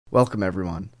Welcome,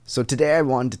 everyone. So, today I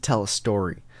wanted to tell a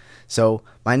story. So,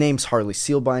 my name's Harley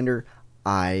Sealbinder.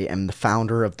 I am the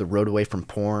founder of the Road Away from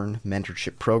Porn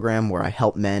mentorship program where I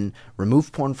help men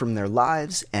remove porn from their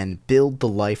lives and build the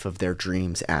life of their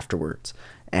dreams afterwards.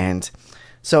 And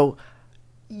so,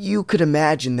 you could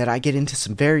imagine that I get into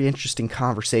some very interesting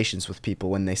conversations with people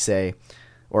when they say,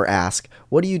 or ask,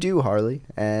 "What do you do, Harley?"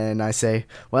 And I say,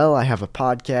 "Well, I have a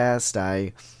podcast.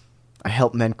 I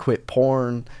help men quit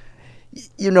porn."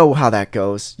 You know how that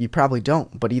goes. You probably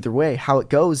don't. But either way, how it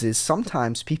goes is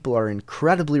sometimes people are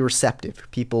incredibly receptive.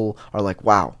 People are like,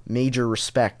 wow, major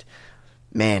respect.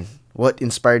 Man, what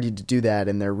inspired you to do that?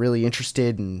 And they're really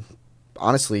interested and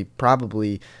honestly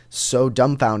probably so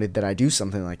dumbfounded that I do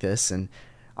something like this. And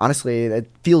honestly, it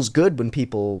feels good when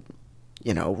people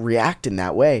react in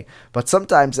that way. But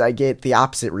sometimes I get the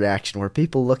opposite reaction where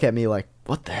people look at me like,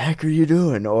 what the heck are you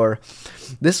doing? Or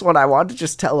this one, I wanted to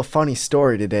just tell a funny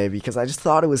story today because I just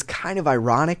thought it was kind of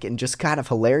ironic and just kind of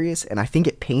hilarious. And I think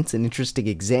it paints an interesting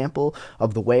example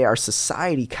of the way our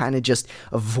society kind of just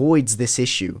avoids this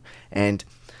issue. And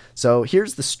so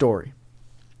here's the story.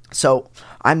 So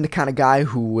I'm the kind of guy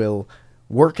who will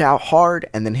work out hard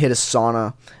and then hit a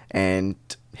sauna and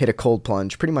hit a cold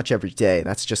plunge pretty much every day.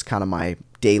 That's just kind of my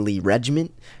daily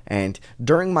regimen. And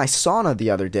during my sauna the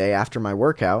other day after my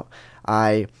workout,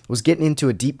 I was getting into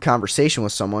a deep conversation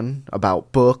with someone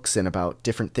about books and about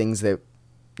different things that,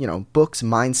 books,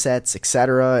 mindsets,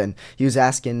 etc. And he was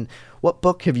asking, what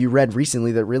book have you read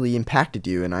recently that really impacted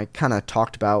you? And I kind of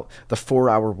talked about The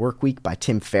 4-Hour Workweek by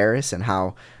Tim Ferriss and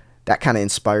how that kind of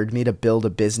inspired me to build a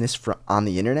business on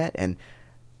the internet. And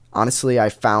honestly, I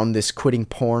found this quitting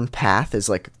porn path as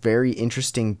like a very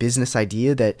interesting business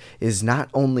idea that is not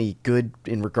only good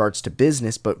in regards to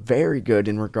business, but very good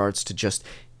in regards to just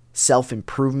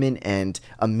self-improvement and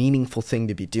a meaningful thing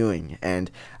to be doing.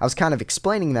 And I was kind of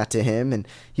explaining that to him, and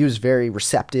he was very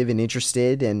receptive and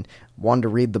interested and wanted to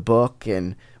read the book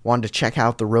and wanted to check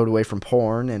out The Road Away from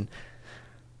Porn. And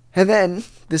then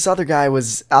this other guy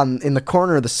was in the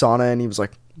corner of the sauna, and he was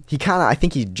like, I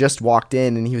think he just walked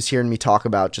in, and he was hearing me talk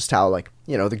about just how,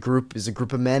 the group is a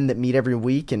group of men that meet every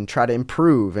week and try to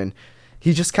improve. And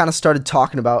he just kind of started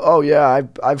talking about, oh yeah,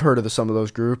 I've heard of some of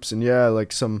those groups, and yeah,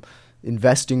 like some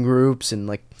investing groups, and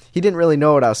like he didn't really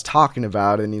know what I was talking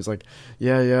about. And he was like,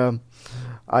 yeah,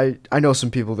 I know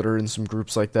some people that are in some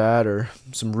groups like that, or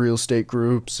some real estate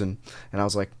groups. And I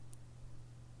was like,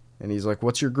 and he's like,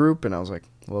 what's your group? And I was like,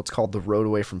 well, it's called The Road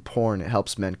Away from Porn. It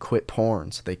helps men quit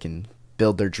porn so they can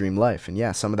build their dream life. And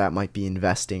yeah, some of that might be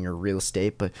investing or real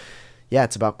estate, but yeah,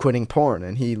 it's about quitting porn.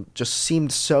 And he just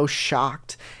seemed so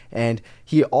shocked, and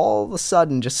he all of a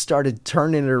sudden just started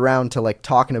turning it around to like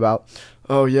talking about,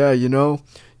 oh yeah,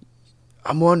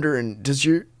 I'm wondering,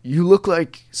 you look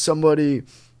like somebody,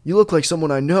 you look like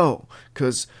someone I know,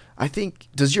 because I think,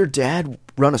 does your dad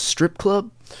run a strip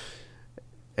club?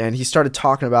 And he started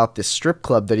talking about this strip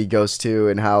club that he goes to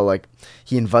and how like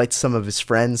he invites some of his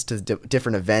friends to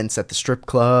different events at the strip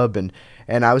club. And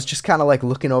I was just kind of like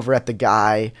looking over at the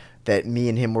guy that me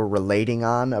and him were relating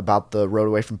on about The Road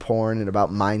Away from Porn and about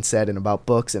mindset and about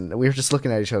books. And we were just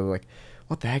looking at each other like,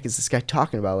 what the heck is this guy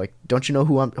talking about? Like, don't you know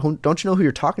who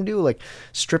you're talking to? Like,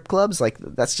 strip clubs? Like,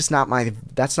 that's not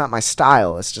my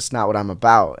style. It's just not what I'm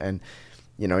about. And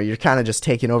you're kind of just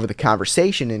taking over the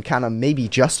conversation and kind of maybe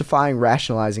justifying,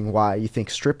 rationalizing why you think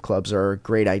strip clubs are a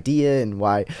great idea and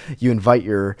why you invite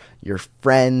your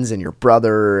friends and your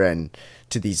brother and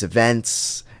to these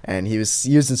events. And he was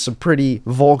using some pretty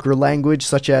vulgar language,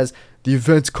 such as, the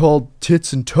event's called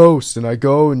Tits and Toast, and I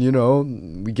go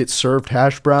and, we get served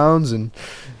hash browns, and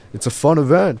it's a fun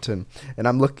event. And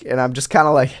I'm just kind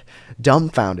of like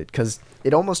dumbfounded, because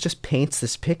it almost just paints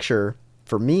this picture,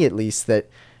 for me at least, that,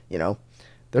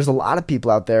 there's a lot of people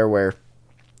out there where,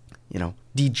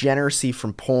 degeneracy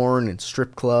from porn and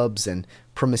strip clubs and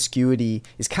promiscuity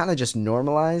is kind of just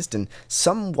normalized. And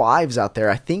some wives out there,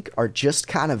 I think, are just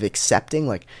kind of accepting,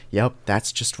 like, yep,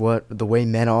 that's just the way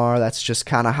men are. That's just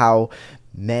kind of how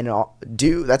men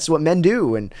do. That's what men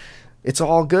do. And it's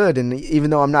all good. And even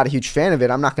though I'm not a huge fan of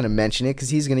it, I'm not going to mention it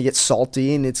because he's going to get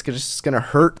salty and it's just going to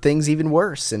hurt things even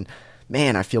worse. And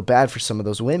man, I feel bad for some of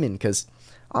those women, because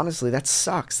honestly, that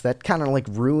sucks. That kind of like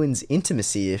ruins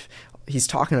intimacy if he's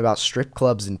talking about strip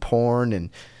clubs and porn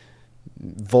and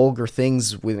vulgar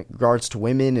things with regards to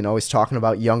women and always talking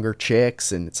about younger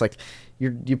chicks. And it's like,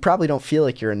 you probably don't feel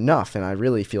like you're enough. And I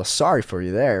really feel sorry for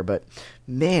you there. But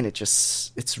man,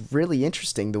 it's really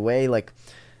interesting the way like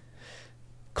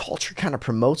culture kind of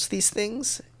promotes these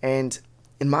things. And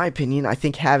in my opinion, I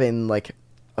think having like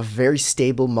a very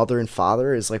stable mother and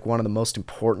father is like one of the most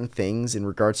important things in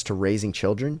regards to raising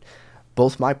children.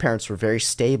 both my parents were very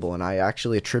stable, and I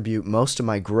actually attribute most of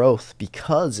my growth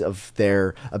because of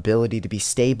their ability to be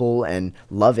stable and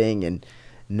loving and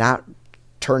not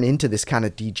turn into this kind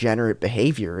of degenerate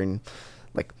behavior. And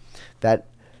like that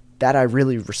I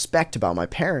really respect about my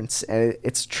parents. And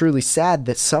it's truly sad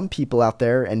that some people out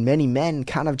there and many men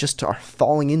kind of just are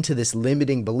falling into this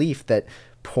limiting belief that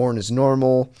porn is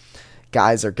normal,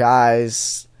 guys are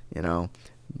guys,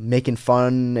 making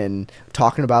fun and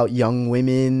talking about young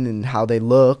women and how they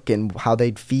look and how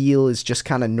they feel is just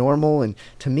kind of normal. And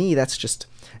to me,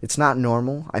 it's not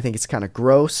normal. I think it's kind of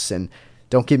gross. And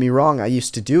don't get me wrong, I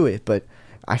used to do it, but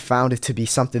I found it to be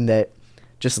something that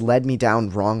just led me down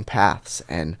wrong paths.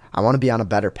 And I want to be on a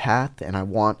better path, and I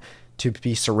want to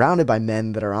be surrounded by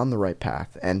men that are on the right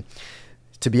path. And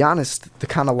to be honest, the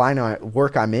kind of line of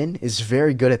work I'm in is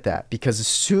very good at that, because as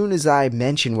soon as I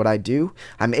mention what I do,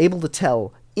 I'm able to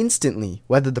tell instantly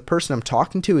whether the person I'm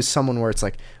talking to is someone where it's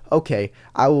like, okay,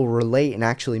 I will relate and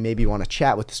actually maybe want to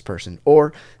chat with this person,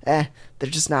 or they're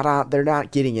just not they're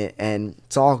not getting it, and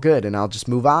it's all good, and I'll just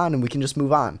move on, and we can just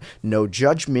move on. No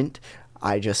judgment.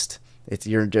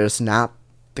 You're just not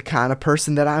the kind of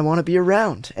person that I want to be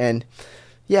around. And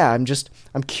yeah,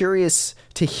 I'm curious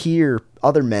to hear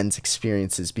other men's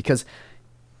experiences, because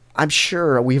I'm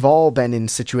sure we've all been in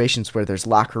situations where there's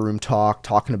locker room talk,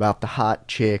 talking about the hot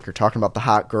chick or talking about the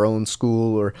hot girl in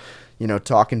school, or,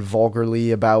 talking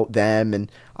vulgarly about them.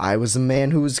 And I was a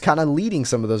man who was kind of leading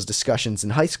some of those discussions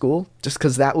in high school just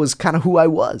because that was kind of who I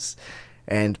was.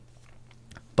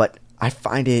 But I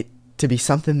find it to be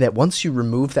something that once you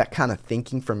remove that kind of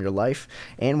thinking from your life,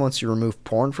 and once you remove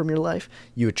porn from your life,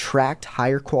 you attract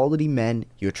higher quality men,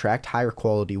 you attract higher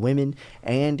quality women,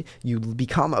 and you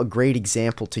become a great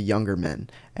example to younger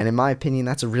men. And in my opinion,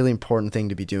 that's a really important thing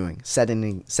to be doing,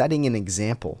 setting an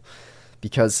example,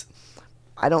 because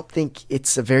I don't think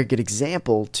it's a very good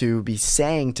example to be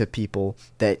saying to people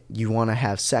that you want to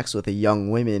have sex with a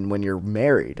young woman when you're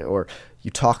married, or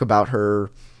you talk about her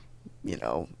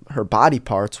body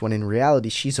parts, when in reality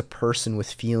she's a person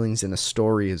with feelings and a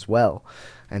story as well.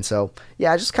 And so,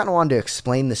 yeah, I just kind of wanted to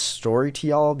explain this story to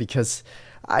y'all, because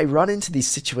I run into these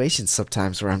situations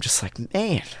sometimes where I'm just like,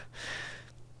 man,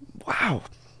 wow,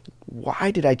 why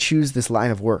did I choose this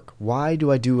line of work? Why do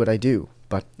I do what I do?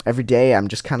 But every day I'm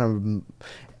just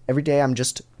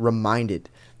reminded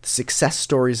the success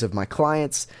stories of my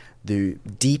clients, the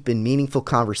deep and meaningful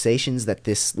conversations that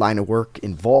this line of work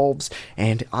involves,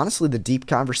 and honestly, the deep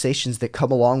conversations that come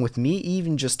along with me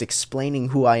even just explaining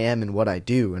who I am and what I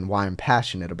do and why I'm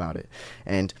passionate about it.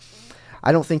 And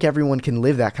I don't think everyone can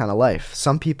live that kind of life.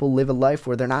 Some people live a life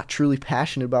where they're not truly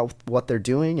passionate about what they're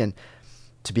doing, and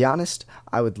to be honest,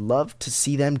 I would love to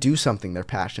see them do something they're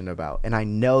passionate about, and I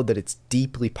know that it's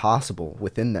deeply possible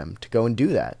within them to go and do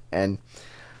that, and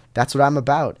that's what I'm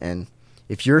about. And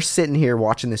if you're sitting here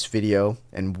watching this video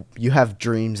and you have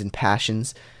dreams and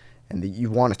passions and that you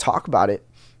want to talk about it,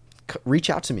 reach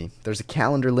out to me. There's a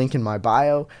calendar link in my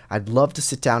bio. I'd love to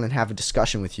sit down and have a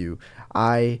discussion with you.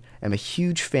 I am a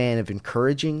huge fan of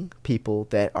encouraging people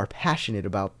that are passionate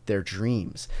about their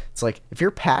dreams. It's like, if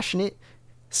you're passionate,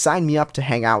 sign me up to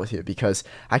hang out with you, because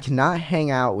I cannot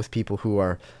hang out with people who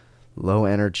are low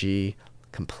energy,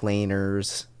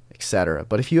 complainers, etc.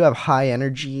 But if you have high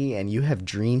energy and you have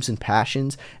dreams and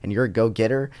passions and you're a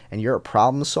go-getter and you're a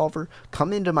problem solver,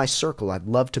 come into my circle. I'd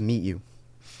love to meet you.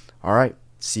 All right,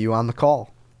 see you on the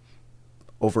call.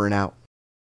 Over and out.